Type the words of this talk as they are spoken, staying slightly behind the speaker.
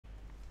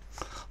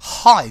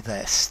Hi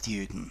there,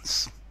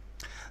 students.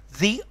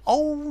 The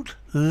Old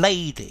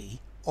Lady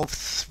of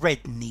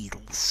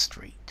Threadneedle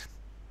Street.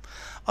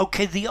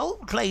 Okay, the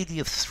Old Lady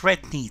of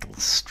Threadneedle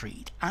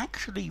Street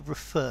actually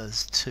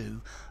refers to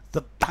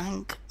the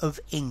Bank of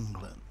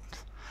England.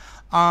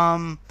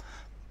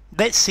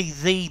 Let's see,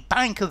 the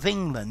Bank of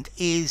England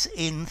is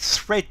in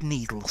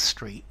Threadneedle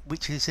Street,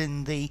 which is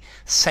in the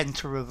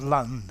centre of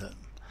London.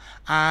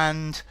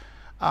 And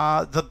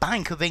the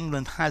Bank of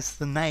England has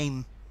the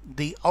name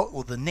the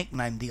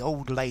nickname the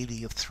Old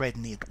Lady of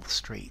Threadneedle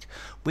Street,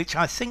 which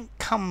I think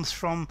comes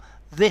from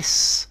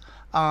this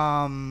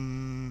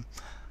cartoon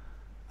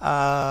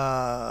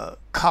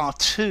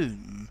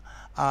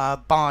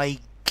by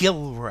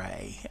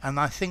Gilray, and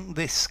I think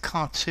this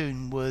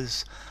cartoon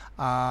was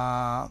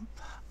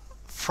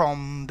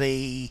from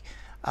the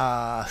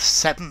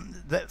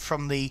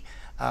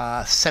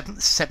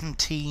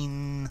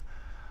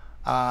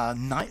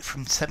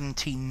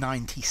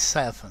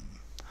 1797.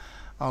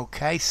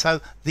 Okay, so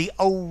the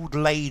Old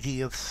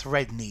Lady of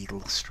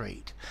Threadneedle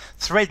Street.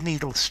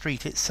 Threadneedle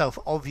Street itself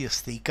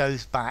obviously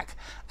goes back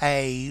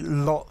a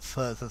lot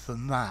further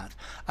than that,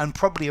 and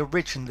probably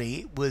originally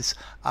it was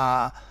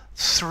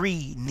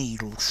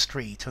Threadneedle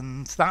Street,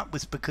 and that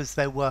was because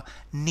there were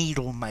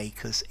needle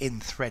makers in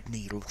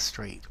Threadneedle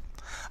Street.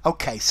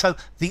 Okay, so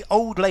the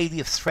Old Lady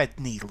of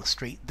Threadneedle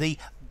Street, the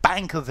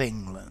Bank of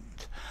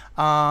England.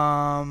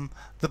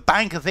 The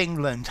Bank of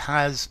England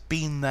has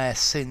been there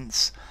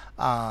since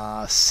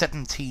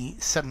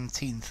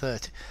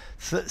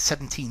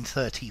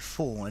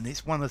 1734, and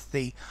it's one of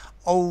the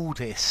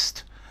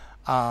oldest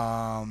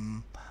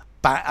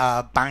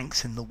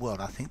banks in the world.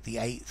 I think the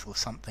 8th or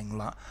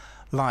something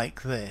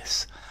like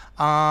this.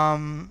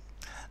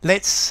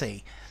 Let's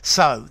see.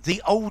 So,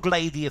 the Old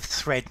Lady of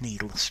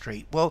Threadneedle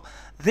Street. Well,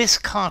 this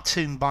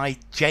cartoon by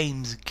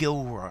James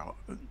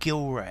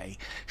Gilray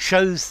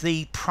shows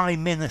the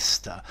Prime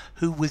Minister,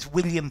 who was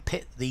William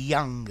Pitt the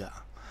Younger,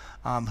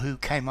 who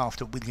came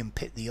after William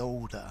Pitt the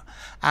Older,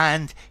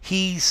 and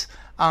he's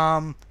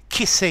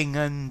kissing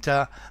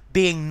and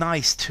being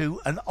nice to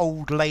an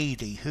old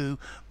lady who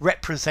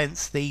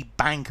represents the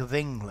Bank of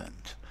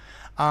England.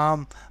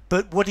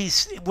 But what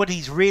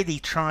he's really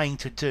trying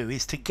to do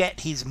is to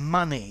get his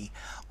money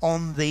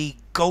on the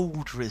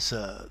gold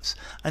reserves,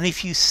 and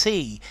if you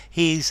see,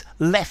 his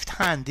left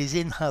hand is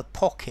in her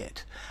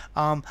pocket,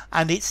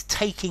 and it's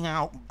taking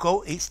out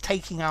gold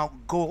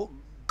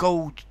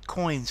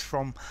coins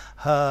from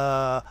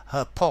her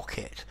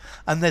pocket,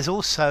 and there's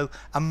also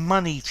a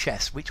money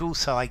chest which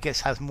also I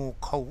guess has more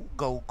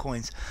gold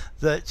coins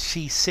that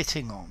she's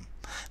sitting on.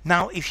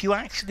 Now if you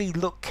actually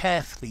look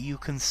carefully, you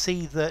can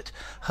see that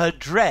her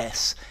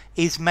dress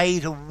is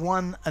made of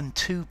 £1 and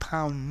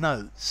 £2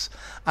 notes,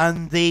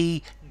 and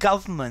the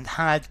government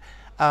had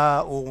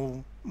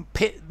or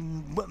Pitt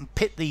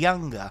the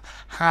Younger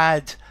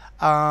had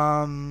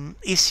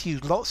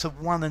issued lots of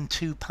 £1 and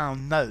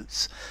 £2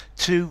 notes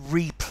to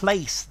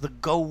replace the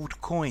gold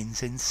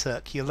coins in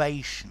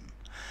circulation,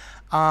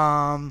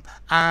 and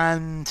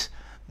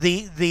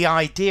the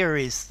idea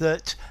is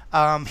that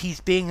he's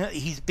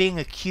being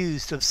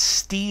accused of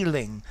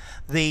stealing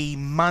the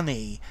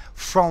money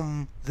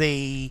from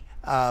the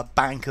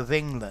Bank of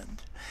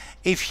England.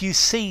 If you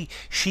see,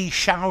 she's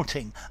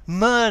shouting,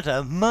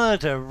 "Murder,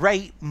 murder,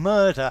 rape,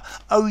 murder,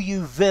 oh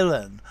you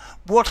villain,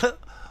 what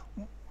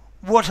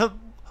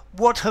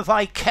have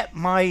I kept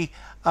my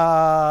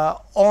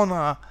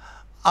honour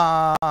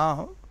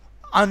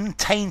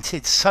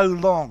untainted so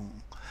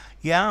long?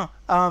 Yeah,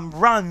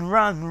 run,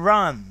 run,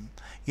 run."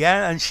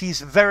 Yeah, and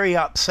she's very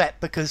upset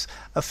because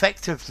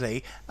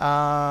effectively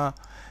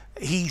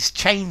he's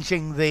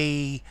changing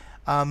the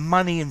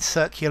money in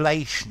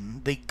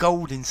circulation, the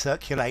gold in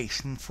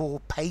circulation, for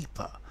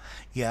paper.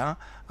 Yeah,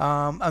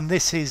 and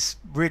this is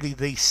really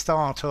the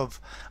start of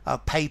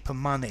paper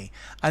money,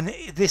 and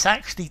this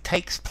actually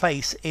takes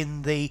place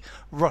in the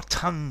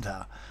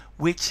Rotunda,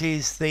 which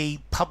is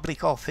the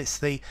public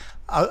office, in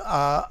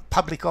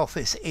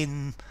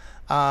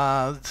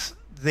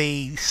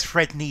the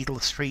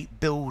Threadneedle Street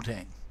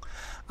building.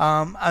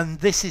 And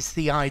this is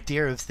the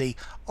idea of the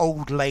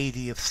Old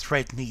Lady of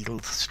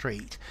Threadneedle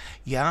Street.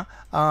 Yeah,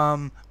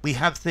 we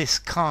have this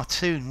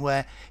cartoon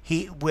where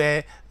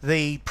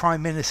the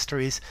Prime Minister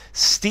is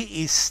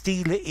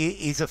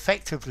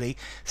effectively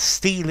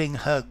stealing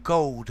her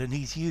gold, and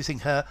he's using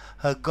her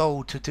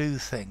gold to do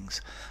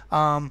things.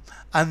 And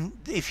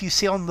if you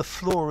see on the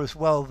floor as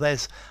well,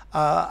 there's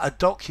a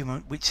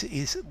document which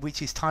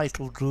is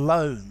titled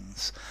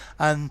loans,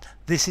 and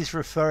this is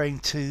referring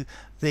to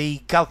the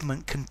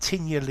government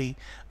continually,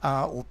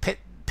 or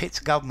Pitt's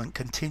government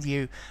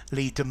continually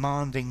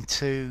demanding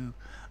to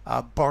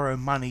borrow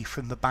money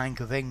from the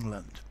Bank of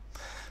England.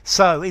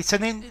 So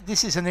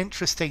this is an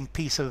interesting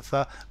piece of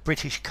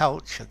British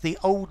culture, the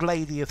Old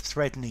Lady of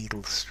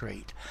Threadneedle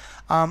Street.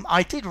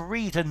 I did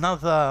read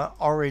another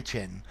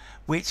origin,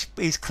 which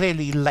is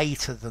clearly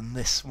later than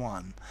this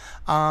one.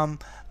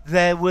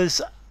 There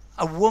was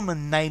a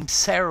woman named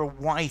Sarah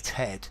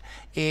Whitehead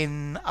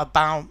in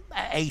about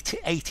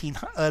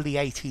early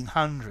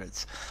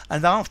 1800s,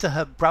 and after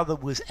her brother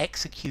was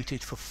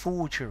executed for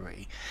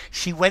forgery,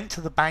 she went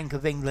to the Bank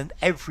of England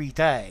every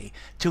day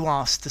to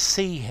ask to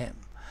see him.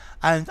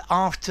 And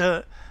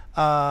after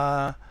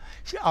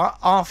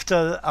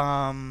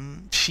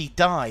she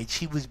died,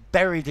 she was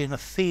buried in a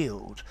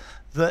field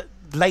that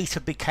later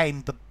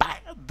became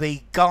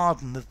the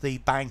garden of the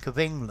Bank of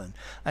England,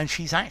 and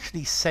she's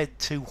actually said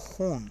to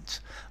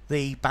haunt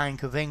the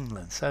Bank of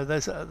England. So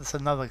there's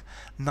another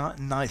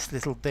nice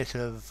little bit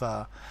of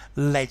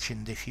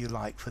legend, if you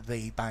like, for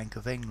the Bank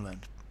of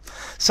England.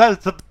 So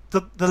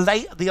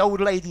the old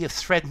lady of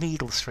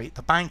Threadneedle Street,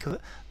 the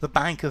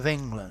Bank of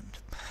England.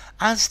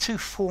 As to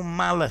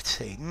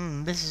formality,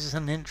 this is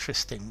an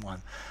interesting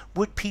one.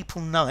 Would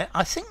people know it?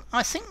 I think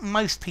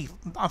most people.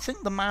 I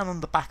think the man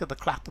on the back of the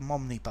Clapham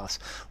omnibus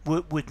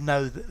would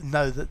know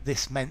that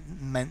this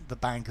meant the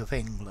Bank of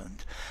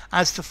England.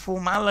 As to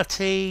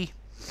formality,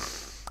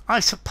 I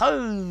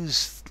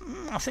suppose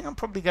I think I'm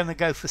probably going to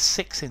go for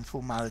 6 in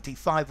formality,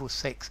 5 or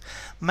 6,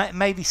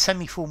 maybe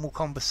semi-formal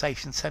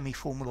conversation,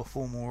 semi-formal or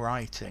formal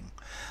writing.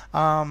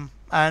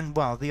 And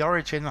well, the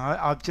origin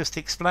I've just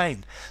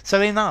explained.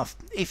 So enough.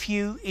 If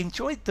you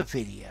enjoyed the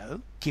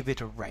video, give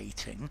it a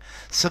rating,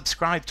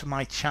 subscribe to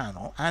my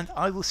channel, and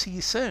I will see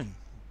you soon.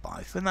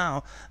 Bye for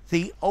now.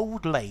 The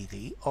old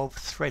lady of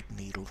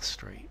Threadneedle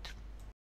Street.